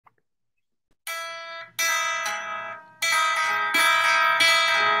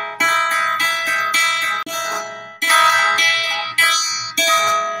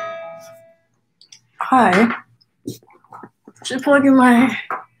I should plug in my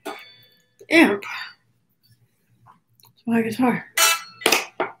amp to my guitar.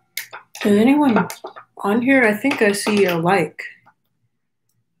 Is anyone on here? I think I see a like.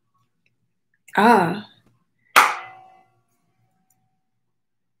 Ah, I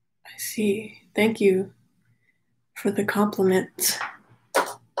see. Thank you for the compliment.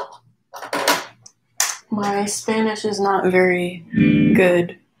 My Spanish is not very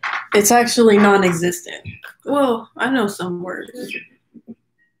good. It's actually non-existent. Well, I know some words.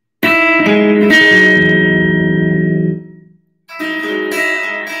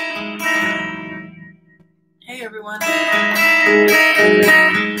 Hey everyone.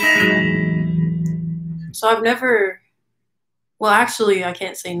 So I've never, well actually I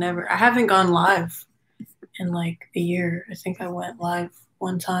can't say never. I haven't gone live in like a year. I think I went live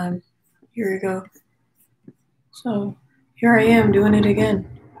one time a year ago. So here I am doing it again.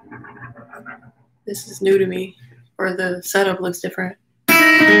 This is new to me, or the setup looks different.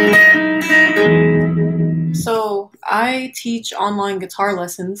 So I teach online guitar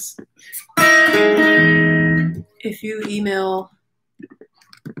lessons. If you email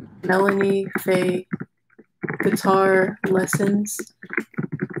Melanie Faye guitar lessons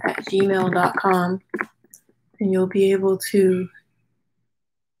at gmail.com, and you'll be able to,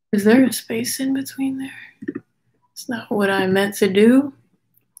 is there a space in between there? It's not what I meant to do.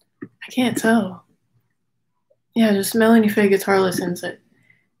 I can't tell. Yeah, just Melanie Faye guitar lessons at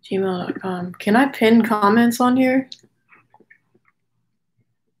gmail.com. Can I pin comments on here?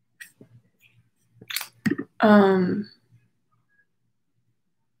 I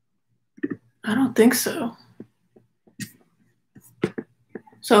don't think so.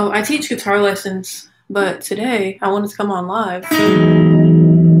 So I teach guitar lessons, but today I wanted to come on live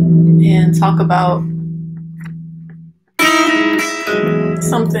and talk about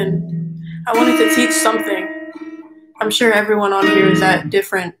something. I wanted to teach something. I'm sure everyone on here is at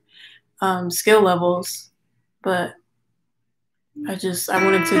different skill levels, but I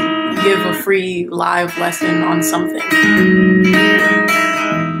wanted to give a free live lesson on something.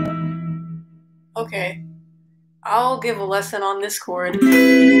 Okay, I'll give a lesson on this chord.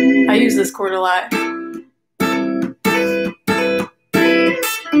 I use this chord a lot.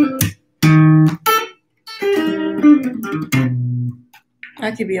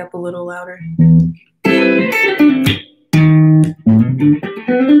 I could be up a little louder.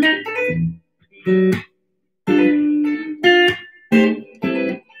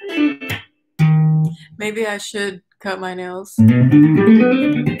 Maybe I should cut my nails,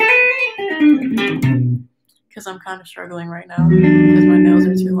 because I'm kind of struggling right now because my nails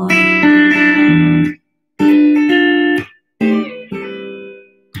are too long.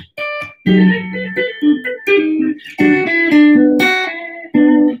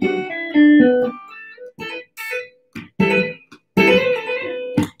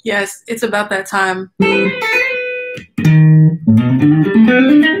 Yes, it's about that time.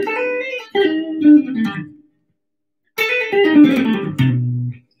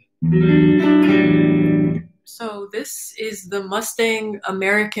 So this is the Mustang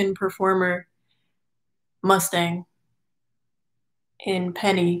American Performer Mustang in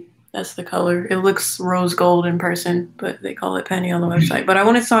penny. That's the color. It looks rose gold in person, but they call it penny on the website. But I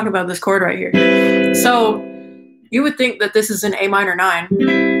wanted to talk about this chord right here. So you would think that this is an A minor 9.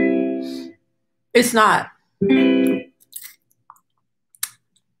 It's not.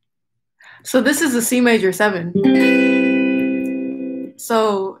 So this is a C major 7.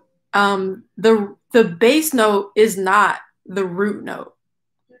 So the bass note is not the root note.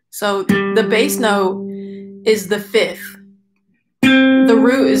 So the bass note is the 5th. The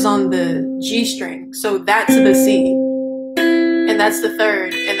root is on the G string. So that's the C. And that's the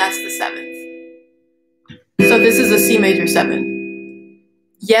 3rd, and that's the 7th. So this is a C major 7.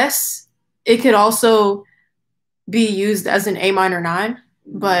 Yes, it could also be used as an A minor 9,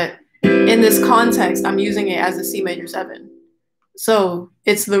 but in this context, I'm using it as a C major 7. So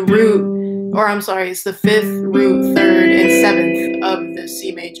it's the root, or I'm sorry, it's the 5th, root, 3rd, and 7th of the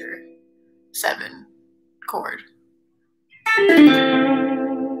C major 7 chord.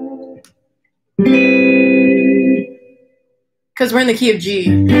 Because we're in the key of G.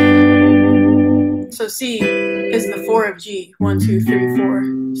 So C is the 4 of G. 1, 2, 3,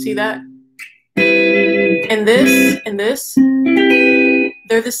 4. See that? And this,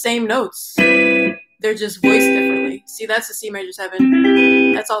 they're the same notes. They're just voiced differently. See, that's a C major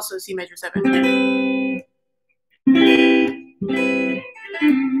 7. That's also a C major 7.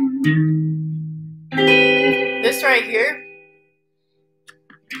 This right here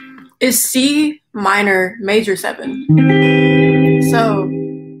is C minor major 7. So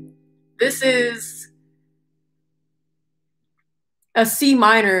this is a C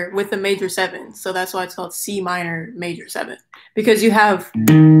minor with a major 7. So that's why it's called C minor major 7. Because you have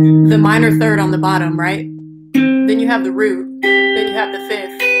the minor third on the bottom, right? Then you have the root, then you have the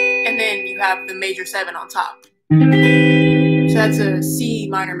fifth, and then you have the major 7 on top. So that's a C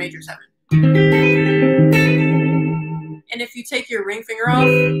minor major 7. And if you take your ring finger off,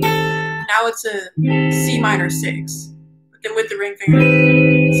 now it's a C minor 6. But then with the ring finger,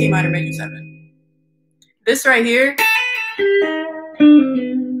 C minor major 7. This right here,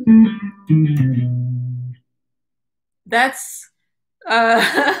 that's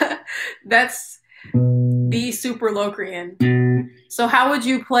that's B superlocrian. So how would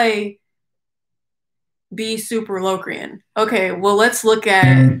you play B superlocrian? Okay, well, let's look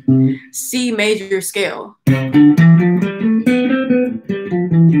at C major scale.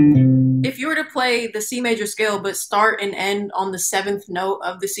 If you were to play the C major scale but start and end on the 7th note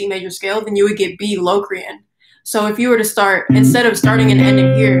of the C major scale, then you would get B locrian. So if you were to start, instead of starting and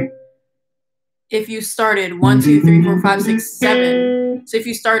ending here, if you started 1, 2, 3, 4, 5, 6, 7, so if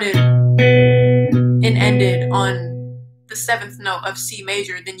you started and ended on the 7th note of C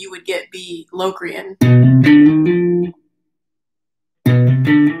major, then you would get B locrian.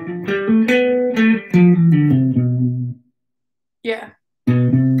 Yeah.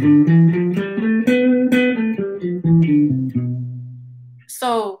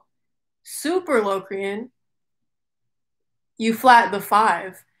 So superlocrian, you flat the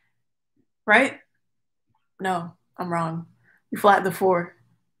 5, right? No, I'm wrong. You flat the 4.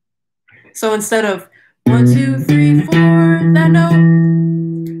 So instead of 1, 2, 3, 4, that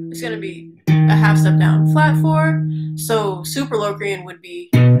note, it's gonna be a half step down, flat 4. So superlocrian would be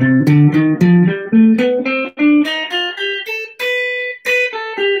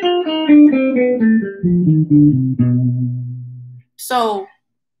so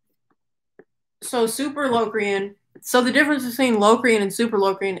superlocrian. So the difference between locrian and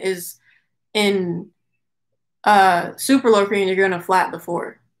superlocrian is in superlocrian, you're gonna flat the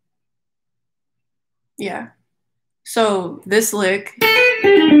 4. Yeah. So this lick,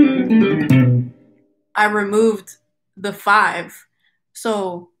 I removed the 5.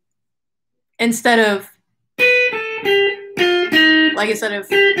 So instead of, like I said, if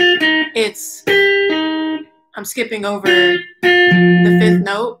it's, I'm skipping over the 5th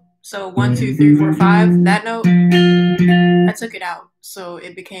note. So 1, 2, 3, 4, 5, that note, I took it out. So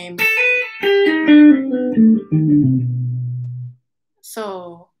it became,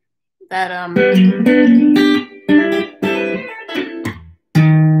 so that,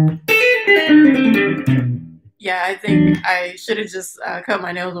 yeah, I think I should have just cut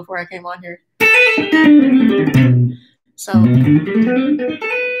my nails before I came on here. So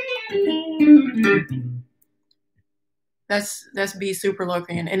that's B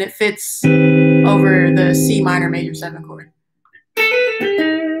superlocrian, and it fits over the C minor major 7 chord.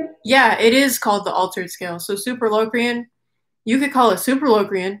 Yeah, it is called the altered scale. So superlocrian, you could call it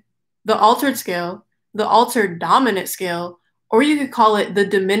superlocrian, the altered scale, the altered dominant scale, or you could call it the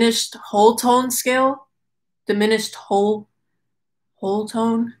diminished whole tone scale, diminished whole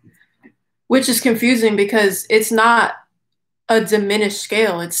tone, which is confusing because it's not a diminished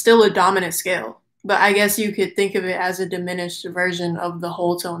scale. It's still a dominant scale. But I guess you could think of it as a diminished version of the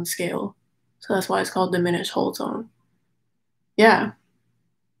whole tone scale. So that's why it's called diminished whole tone. Yeah.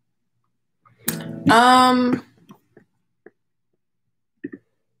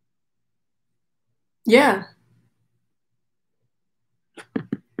 Yeah.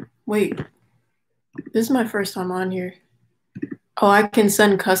 Wait. This is my first time on here. Oh, I can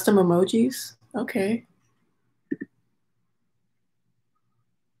send custom emojis? Okay.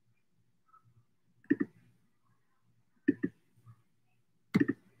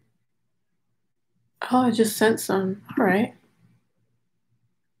 Oh, I just sent some. All right.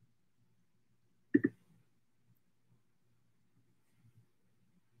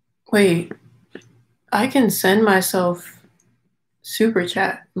 Wait. I can send myself super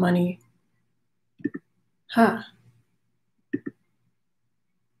chat money. Huh.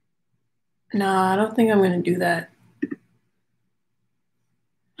 No, I don't think I'm going to do that.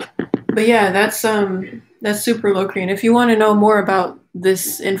 But yeah, that's superlocrian. If you want to know more about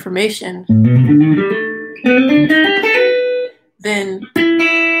this information, then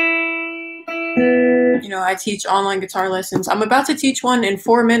I teach online guitar lessons. I'm about to teach one in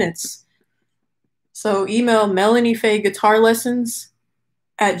 4 minutes. So email Melanie Faye guitar lessons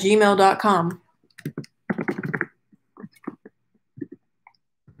at gmail.com.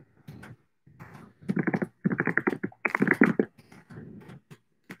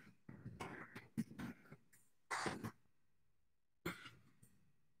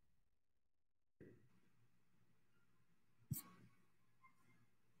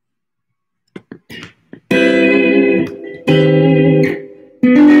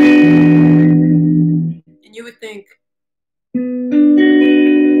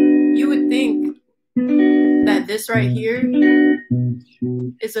 this right here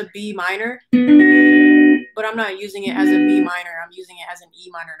is a B minor, but I'm not using it as a B minor. I'm using it as an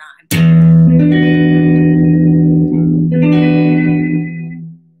E minor 9.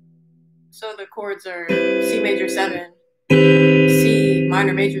 So the chords are C major 7, C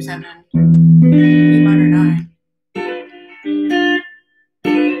minor major 7, E minor 9.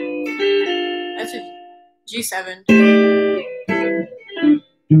 That's a G7.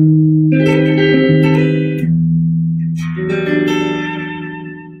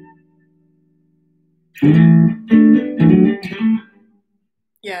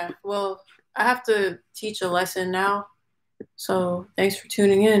 Yeah, well, I have to teach a lesson now. So thanks for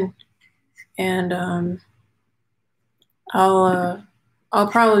tuning in. And I'll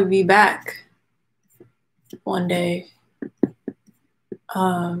probably be back one day.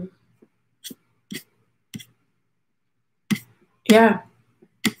 Yeah.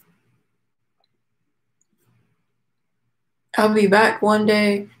 I'll be back one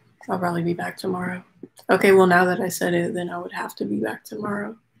day. I'll probably be back tomorrow. Okay, well, now that I said it, then I would have to be back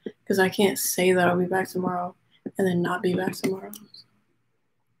tomorrow. Because I can't say that I'll be back tomorrow and then not be back tomorrow.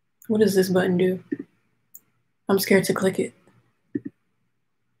 What does this button do? I'm scared to click it.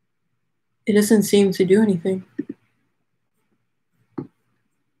 It doesn't seem to do anything.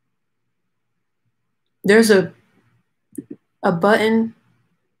 There's a button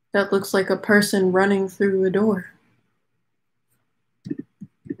that looks like a person running through a door.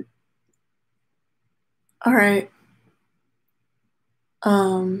 All right.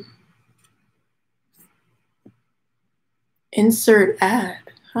 Insert ad.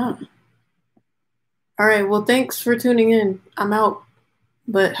 Huh. All right. Well, thanks for tuning in. I'm out.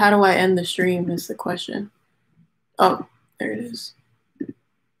 But how do I end the stream is the question. Oh, there it is.